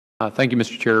Thank you,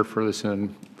 Mr. Chair, for this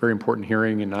very important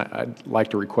hearing, and I'd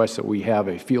like to request that we have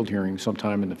a field hearing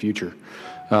sometime in the future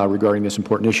regarding this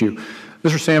important issue.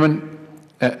 Mr. Salmon,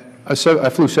 I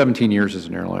flew 17 years as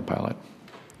an airline pilot,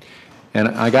 and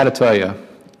I got to tell you,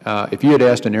 if you had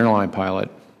asked an airline pilot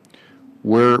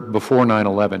where before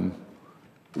 9/11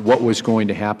 what was going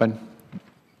to happen,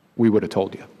 we would have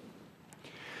told you.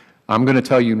 I'm going to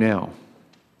tell you now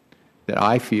that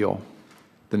I feel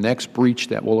the next breach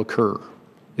that will occur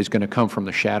is going to come from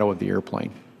the shadow of the airplane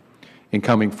and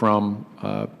coming from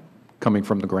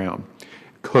the ground,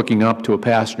 hooking up to a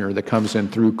passenger that comes in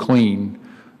clean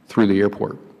through the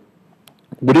airport.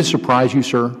 Would it surprise you,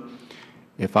 sir,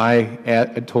 if I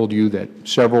had told you that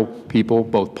several people,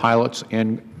 both pilots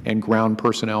and ground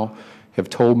personnel, have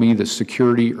told me the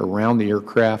security around the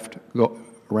aircraft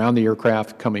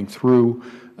coming through,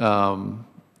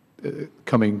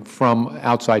 coming from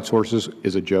outside sources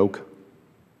is a joke?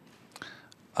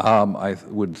 I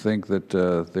would think that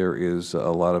there is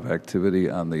a lot of activity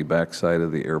on the backside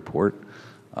of the airport.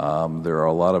 There are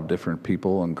a lot of different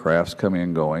people and crafts coming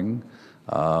and going.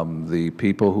 The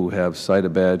people who have CITA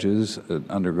badges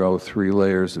undergo 3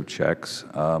 layers of checks.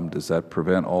 Does that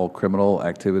prevent all criminal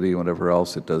activity and whatever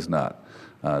else? It does not.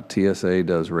 TSA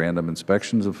does random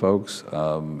inspections of folks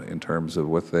in terms of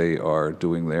what they are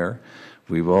doing there.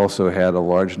 We've also had a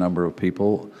large number of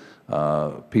people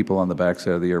on the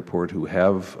backside of the airport who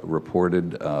have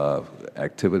reported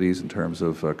activities in terms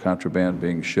of contraband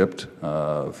being shipped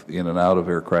in and out of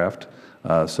aircraft.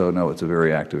 So no, it's a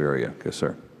very active area. Yes,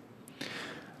 sir.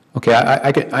 Okay,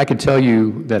 I can tell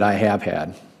you that I have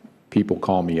had people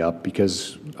call me up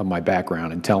because of my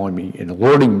background and telling me and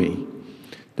alerting me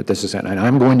that this is, and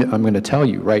I'm going to tell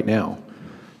you right now,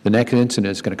 the next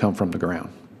incident is going to come from the ground.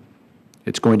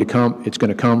 It's going to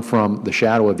come from the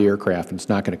shadow of the aircraft, and it's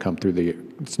not going to come through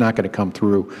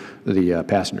the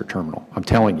passenger terminal. I'm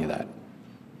telling you that.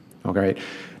 Okay.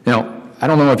 Now, I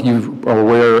don't know if you are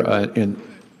aware. In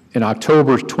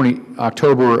October of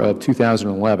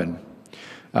 2011,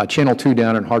 Channel 2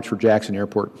 down in Hartsfield-Jackson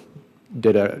Airport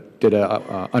did a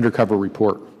undercover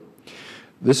report.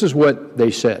 This is what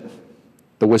they said.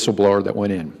 The whistleblower that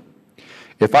went in.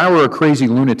 If I were a crazy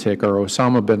lunatic or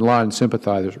Osama bin Laden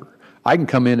sympathizer, I can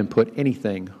come in and put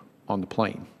anything on the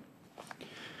plane.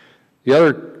 The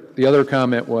other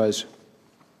comment was,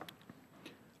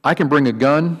 I can bring a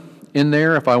gun in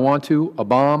there if I want to, a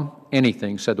bomb,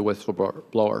 anything, said the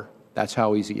whistleblower. That's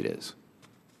how easy it is.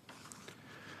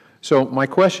 So my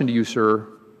question to you, sir,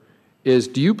 is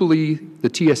do you believe the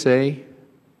TSA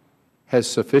has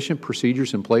sufficient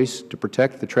procedures in place to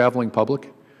protect the traveling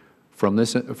public from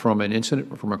an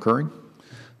incident from occurring?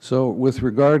 So with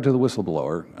regard to the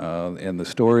whistleblower and the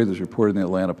story that's reported in the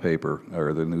Atlanta paper,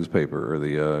 or the newspaper, or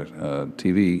the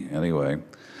TV anyway,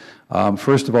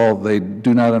 first of all, they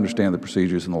do not understand the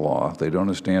procedures in the law. They don't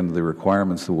understand the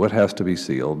requirements of what has to be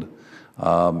sealed.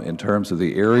 In terms of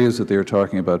the areas that they're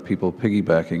talking about people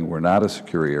piggybacking, were not a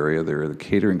secure area. They're the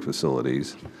catering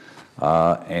facilities.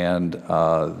 And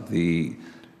the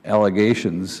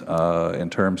allegations in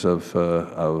terms of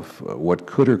what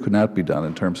could or could not be done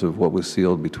in terms of what was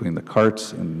sealed between the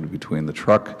carts and between the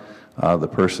truck, the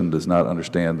person does not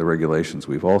understand the regulations.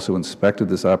 We've also inspected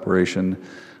this operation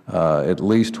at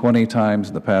least 20 times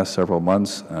in the past several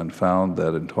months and found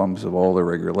that in terms of all the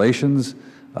regulations,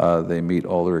 they meet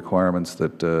all the requirements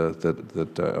that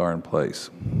are in place.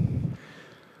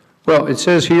 Well, it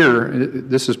says here,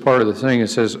 this is part of the thing, it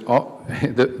says,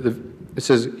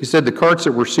 he said the carts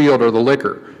that were sealed are the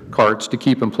liquor carts to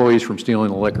keep employees from stealing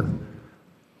the liquor.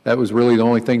 That was really the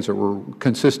only things that were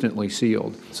consistently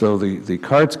sealed. So the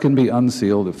carts can be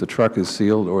unsealed if the truck is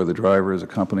sealed or the driver is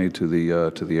accompanied to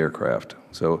the aircraft.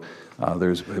 So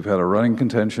we've had a running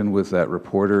contention with that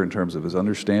reporter in terms of his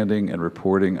understanding and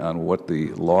reporting on what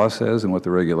the law says and what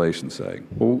the regulations say.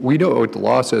 Well, we know what the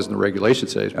law says and the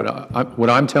regulations say, but what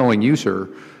I'm telling you, sir,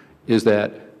 is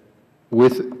that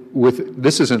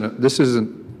this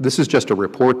is just a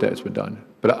report that's been done.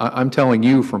 But I'm telling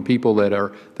you from people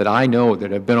that I know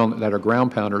that have been that are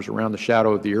ground pounders around the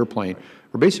shadow of the airplane,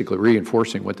 are basically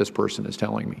reinforcing what this person is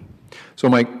telling me. So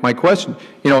my question,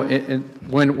 and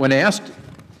when asked,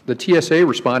 the TSA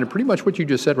responded pretty much what you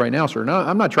just said right now, sir. No,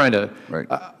 I'm not trying to. Right.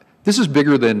 This is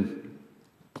bigger than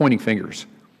pointing fingers.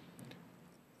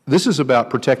 This is about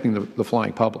protecting the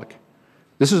flying public.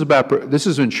 This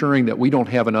is ensuring that we don't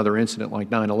have another incident like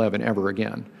 9/11 ever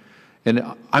again. And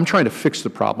I'm trying to fix the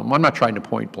problem. I'm not trying to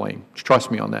point blame.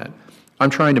 Trust me on that. I'm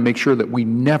trying to make sure that we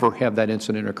never have that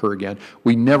incident occur again.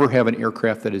 We never have an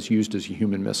aircraft that is used as a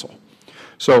human missile.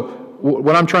 So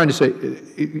what I'm trying to say,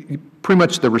 pretty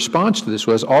much the response to this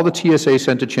was all the TSA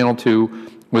sent to Channel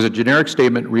 2 was a generic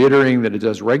statement reiterating that it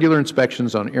does regular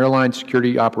inspections on airline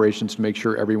security operations to make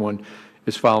sure everyone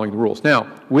is following the rules.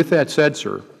 Now, with that said,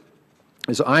 sir,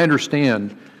 as I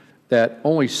understand that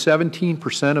only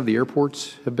 17% of the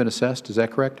airports have been assessed, is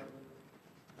that correct?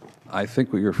 I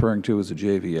think what you're referring to is the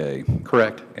JVA.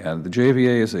 Correct. And the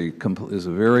JVA is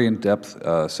a very in-depth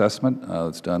assessment.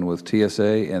 It's done with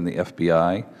TSA and the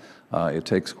FBI. It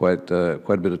takes quite a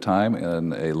bit of time,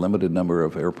 and a limited number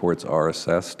of airports are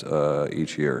assessed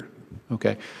each year.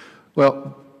 Okay.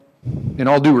 Well, in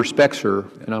all due respect, sir,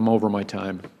 and I'm over my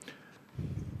time,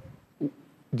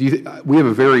 we have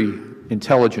a very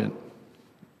intelligent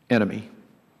enemy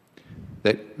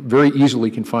that very easily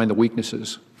can find the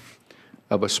weaknesses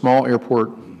of a small airport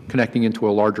connecting into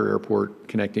a larger airport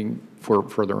connecting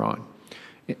further on.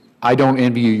 I don't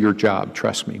envy you your job,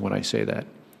 trust me when I say that.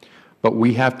 But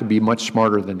we have to be much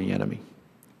smarter than the enemy.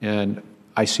 And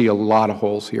I see a lot of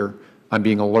holes here. I'm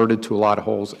being alerted to a lot of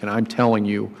holes, and I'm telling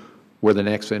you where the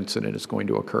next incident is going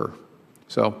to occur.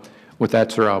 So with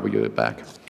that, sir, I'll give it back.